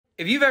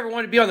If you've ever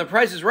wanted to be on The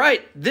Price is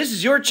Right, this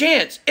is your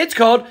chance. It's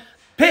called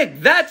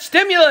Pick That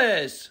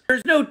Stimulus.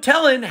 There's no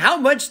telling how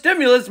much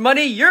stimulus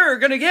money you're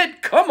gonna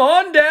get. Come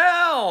on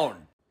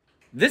down.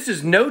 This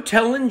is no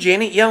telling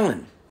Janet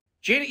Yellen.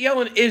 Janet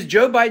Yellen is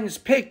Joe Biden's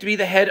pick to be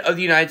the head of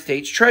the United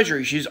States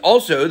Treasury. She's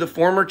also the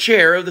former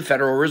chair of the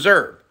Federal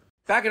Reserve.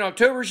 Back in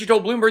October, she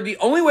told Bloomberg the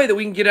only way that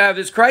we can get out of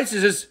this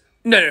crisis is,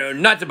 no,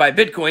 not to buy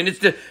Bitcoin, it's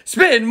to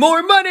spend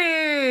more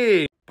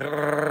money.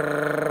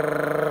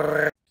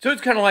 So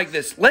it's kind of like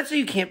this. Let's say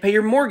you can't pay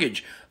your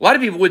mortgage. A lot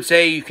of people would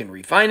say you can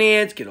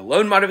refinance, get a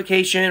loan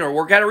modification, or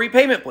work out a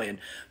repayment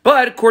plan.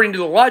 But according to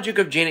the logic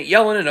of Janet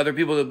Yellen and other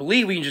people that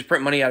believe we can just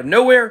print money out of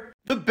nowhere,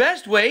 the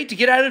best way to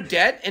get out of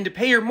debt and to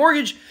pay your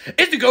mortgage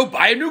is to go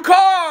buy a new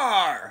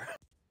car.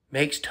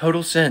 Makes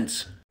total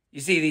sense.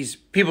 You see, these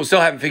people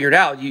still haven't figured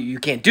out you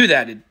can't do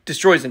that. It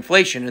destroys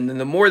inflation. And then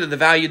the more that the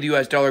value of the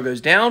US dollar goes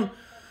down,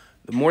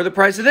 the more the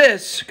price of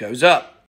this goes up.